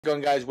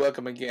Going guys,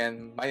 welcome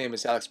again. My name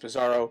is Alex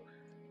Pizarro.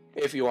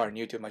 If you are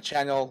new to my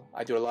channel,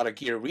 I do a lot of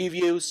gear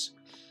reviews.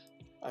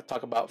 I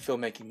talk about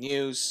filmmaking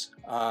news,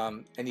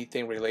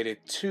 anything related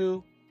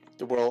to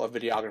the world of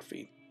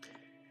videography.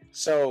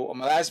 So on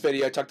my last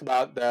video I talked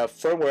about the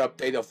firmware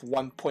update of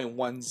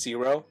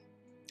 1.10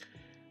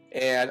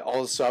 and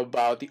also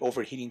about the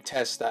overheating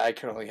test that I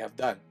currently have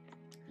done.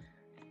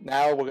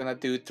 Now we're gonna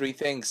do three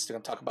things we're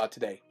gonna talk about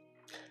today.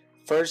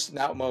 First and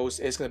outmost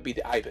is gonna be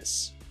the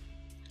IBIS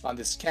on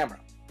this camera.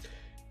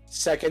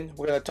 Second,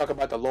 we're going to talk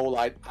about the low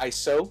light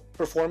ISO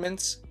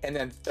performance, and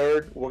then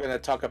third, we're going to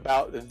talk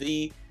about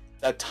the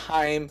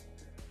time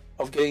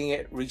of getting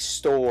it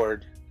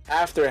restored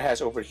after it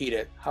has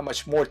overheated, how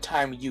much more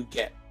time you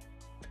get.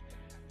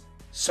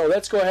 So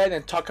let's go ahead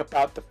and talk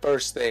about the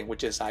first thing,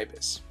 which is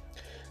IBIS.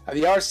 Now,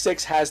 the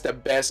R6 has the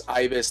best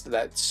IBIS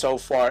that so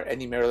far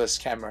any mirrorless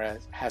camera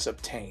has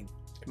obtained,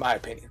 in my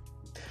opinion.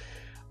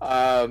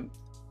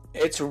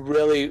 It's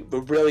really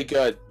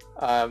good.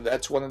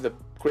 That's one of the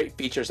great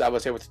features I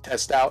was able to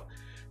test out.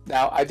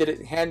 Now I did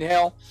it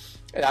handheld,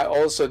 and I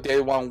also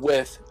did one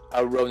with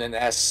a Ronin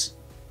S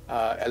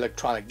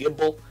electronic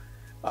gimbal.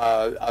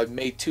 I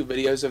made two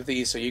videos of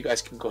these, so you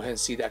guys can go ahead and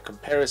see that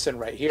comparison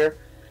right here.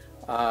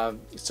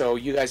 So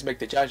you guys make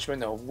the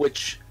judgment of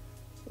which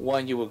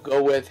one you will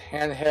go with,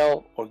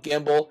 handheld or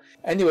gimbal.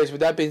 Anyways,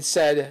 with that being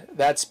said,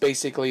 that's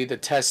basically the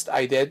test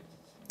I did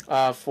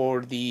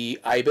for the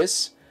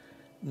IBIS.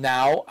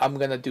 Now I'm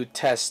gonna do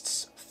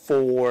tests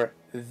for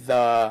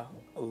the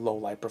low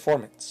light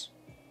performance.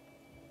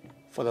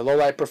 For the low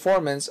light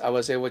performance, I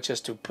was able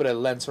just to put a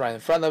lens right in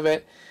front of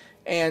it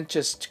and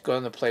just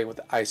going to play with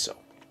the ISO.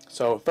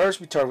 So first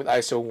we start with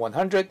ISO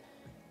 100,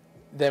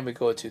 then we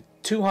go to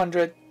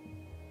 200,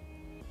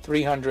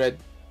 300,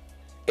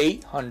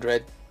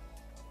 800,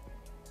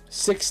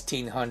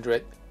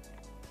 1600,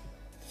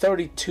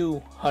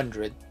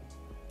 3200,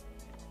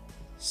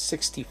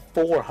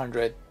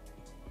 6400,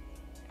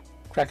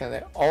 cranking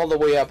it all the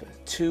way up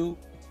to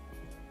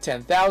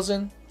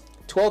 10,000,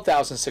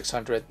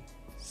 12,600,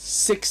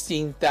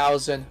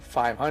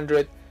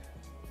 16,500,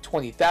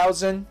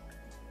 20,000,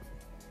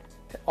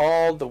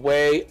 all the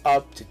way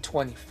up to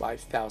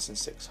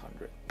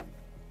 25,600,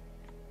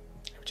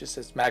 which is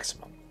its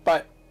maximum.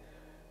 But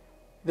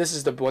this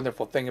is the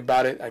wonderful thing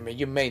about it. I mean,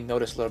 you may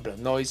notice a little bit of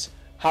noise.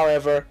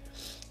 However,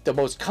 the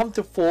most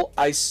comfortable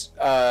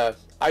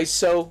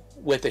ISO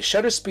with a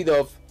shutter speed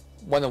of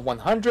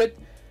 1/100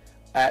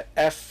 at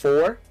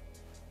f4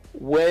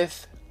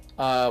 with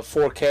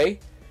 4K,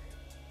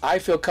 I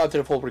feel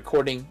comfortable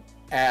recording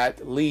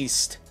at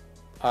least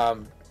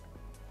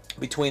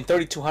between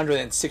 3200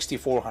 and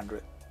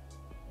 6400.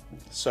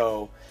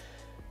 So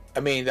I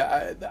mean,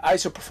 the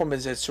ISO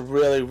performance is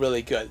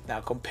really good. Now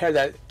compare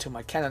that to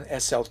my Canon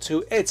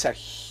SL2, it's a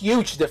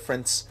huge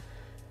difference.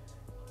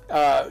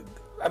 I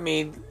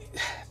mean,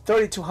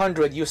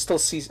 3200 you still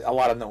see a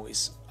lot of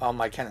noise on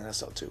my Canon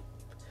SL2.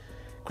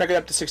 Crank it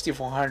up to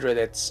 6400,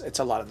 it's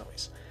a lot of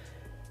noise.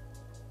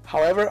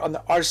 However, on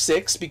the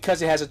R6,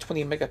 because it has a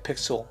 20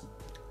 megapixel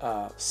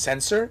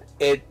sensor,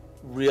 it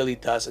really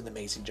does an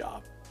amazing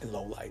job in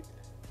low light.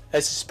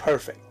 This is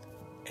perfect,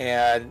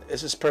 and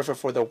this is perfect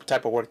for the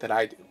type of work that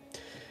I do.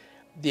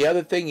 The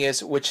other thing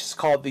is, which is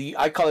called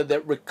I call it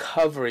the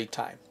recovery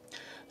time.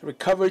 The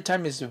recovery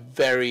time is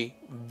very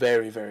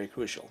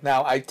crucial.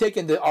 Now, I've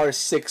taken the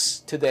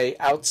R6 today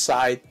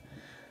outside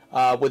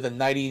with a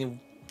 90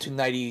 to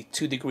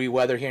 92 degree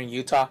weather here in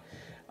Utah,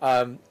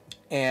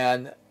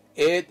 and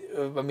I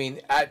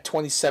mean, at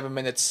 27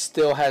 minutes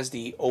still has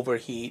the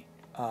overheat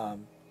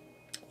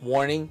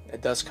warning.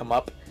 It does come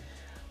up.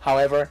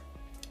 However,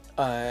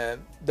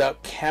 the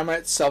camera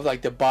itself,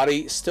 like the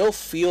body, still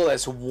feel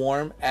as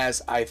warm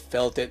as I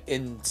felt it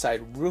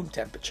inside room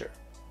temperature.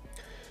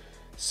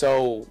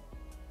 So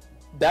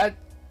that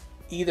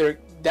either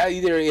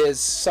is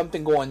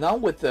something going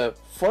on with the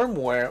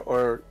firmware,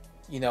 or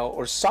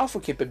or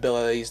software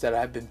capabilities that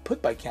have been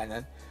put by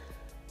Canon.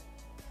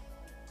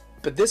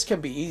 But this can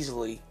be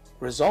easily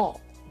resolved.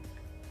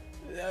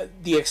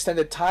 The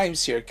extended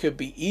times here could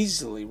be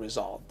easily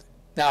resolved.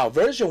 Now,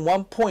 version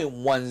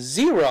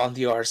 1.10 on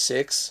the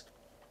R6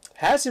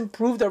 has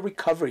improved the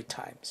recovery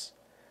times,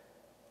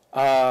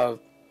 I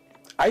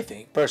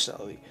think,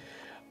 personally.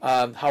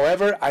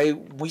 However,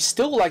 we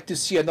still like to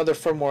see another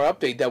firmware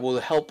update that will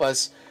help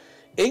us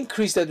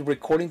increase that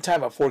recording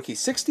time at 4K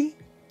 60.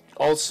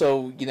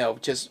 Also,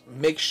 just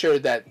make sure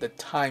that the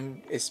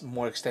time is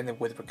more extended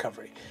with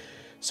recovery.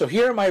 So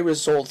here are my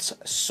results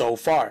so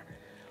far.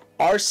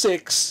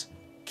 R6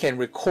 can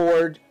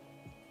record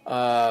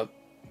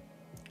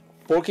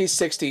 4K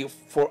 60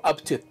 for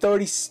up to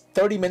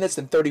 30 minutes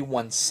and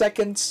 31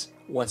 seconds.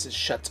 Once it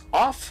shuts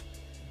off,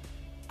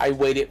 I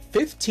waited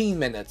 15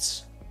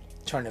 minutes,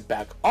 turned it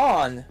back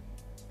on.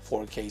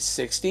 4K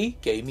 60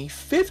 gave me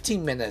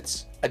 15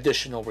 minutes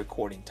additional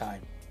recording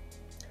time.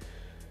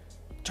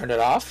 Turned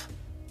it off,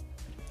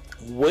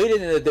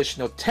 waited an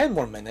additional 10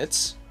 more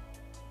minutes.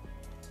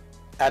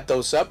 Add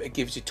those up, it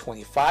gives you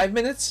 25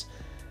 minutes.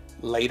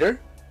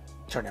 Later,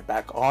 turn it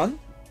back on,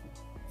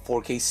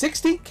 4K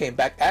 60 came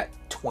back at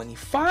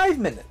 25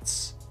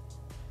 minutes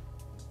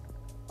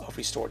of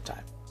restore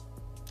time.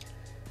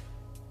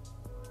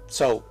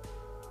 So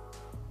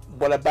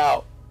what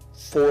about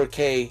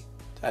 4K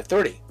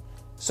 30?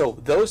 So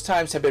those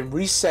times have been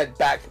reset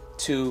back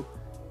to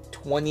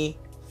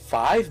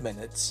 25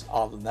 minutes,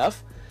 all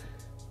enough,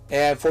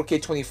 and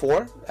 4K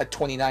 24 at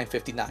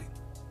 29:59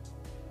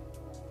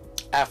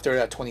 after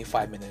a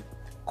 25-minute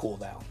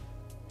cooldown.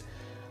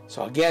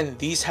 So again,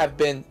 these have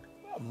been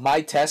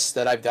my tests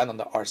that I've done on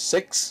the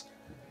R6.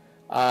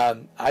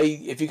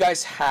 If you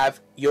guys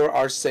have your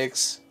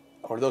R6,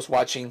 or those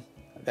watching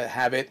that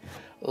have it,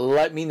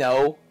 let me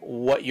know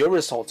what your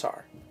results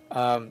are.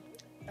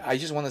 I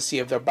just want to see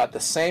if they're about the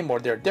same or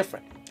they're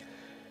different.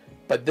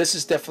 But this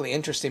is definitely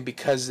interesting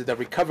because the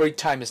recovery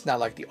time is not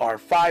like the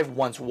R5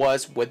 once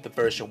was with the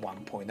version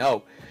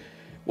 1.0,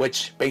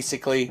 which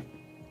basically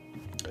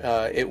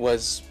it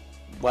was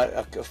what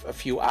a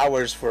few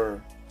hours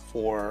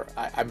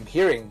I'm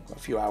hearing a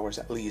few hours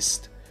at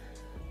least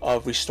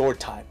of restore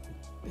time.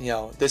 You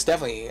know, this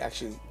definitely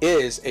actually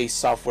is a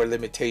software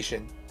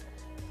limitation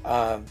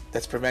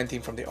that's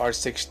preventing from the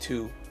R6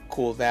 to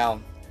cool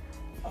down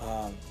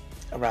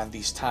around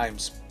these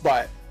times.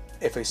 But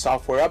if a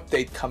software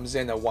update comes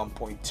in at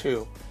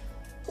 1.2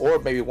 or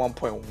maybe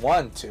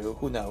 1.12,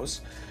 who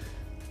knows,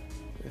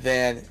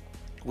 then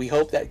we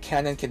hope that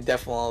Canon can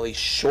definitely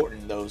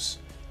shorten those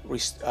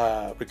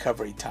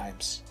recovery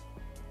times.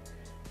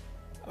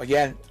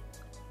 Again,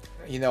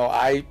 you know,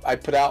 I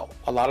put out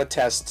a lot of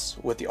tests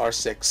with the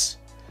R6.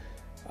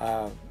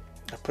 I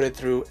put it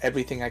through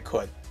everything I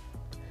could,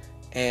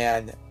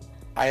 and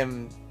I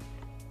am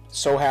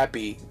so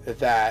happy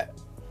that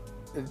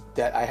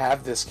I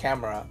have this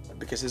camera,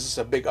 because this is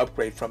a big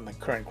upgrade from my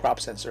current crop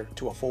sensor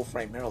to a full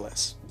frame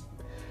mirrorless,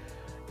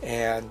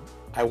 and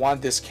I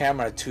want this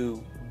camera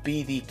to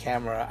be the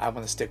camera I'm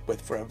going to stick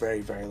with for a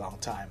very, very long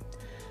time.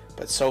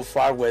 But so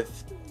far,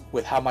 with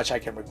how much I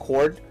can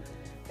record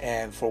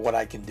and for what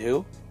I can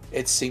do,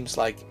 it seems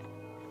like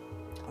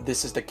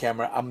this is the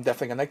camera I'm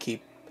definitely going to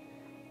keep,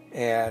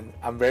 and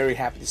I'm very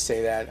happy to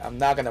say that I'm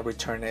not going to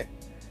return it.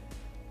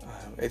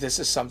 This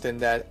is something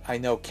that I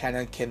know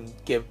Canon can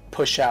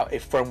push out a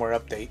firmware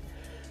update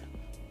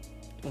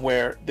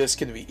where this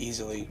can be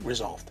easily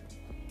resolved,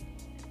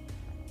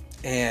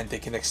 and they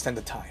can extend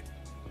the time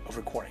of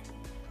recording.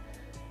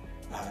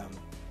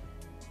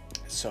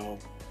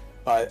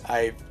 But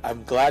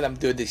I'm glad I'm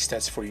doing these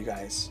tests for you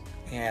guys,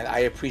 and I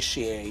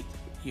appreciate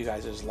you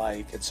guys'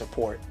 like and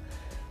support.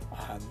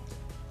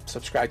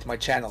 Subscribe to my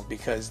channel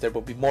because there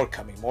will be more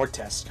coming, more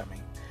tests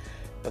coming.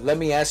 But let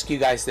me ask you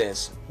guys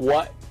this: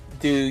 what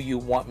do you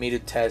want me to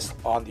test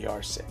on the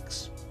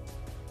R6?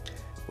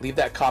 Leave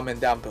that comment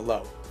down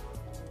below,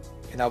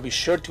 and I'll be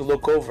sure to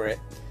look over it,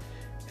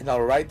 and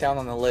I'll write down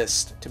on the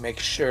list to make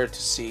sure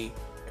to see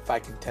if I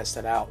can test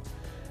it out.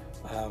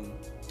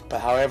 But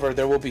however,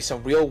 there will be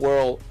some real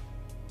world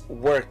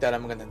work that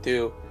I'm gonna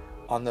do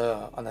on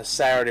a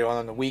Saturday or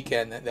on the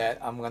weekend that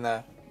I'm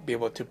gonna be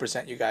able to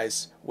present you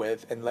guys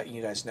with and let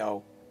you guys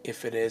know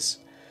if it is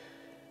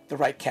the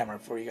right camera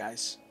for you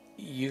guys.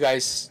 You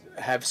guys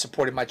have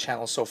supported my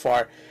channel so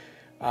far.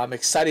 I'm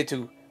excited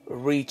to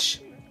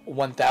reach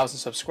 1,000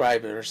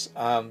 subscribers.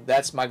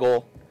 That's my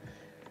goal.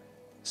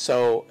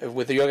 So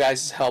with your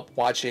guys' help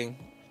watching,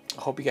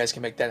 I hope you guys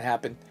can make that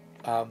happen.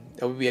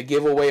 There will be a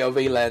giveaway of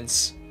a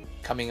lens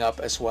coming up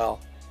as well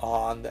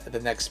on the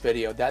next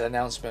video. That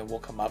announcement will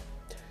come up.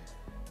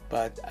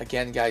 But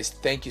again, guys,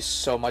 thank you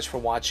so much for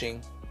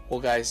watching. Well,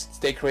 guys,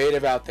 stay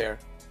creative out there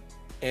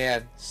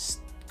and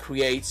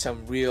create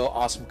some real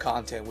awesome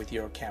content with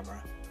your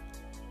camera.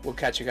 We'll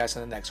catch you guys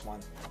on the next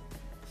one.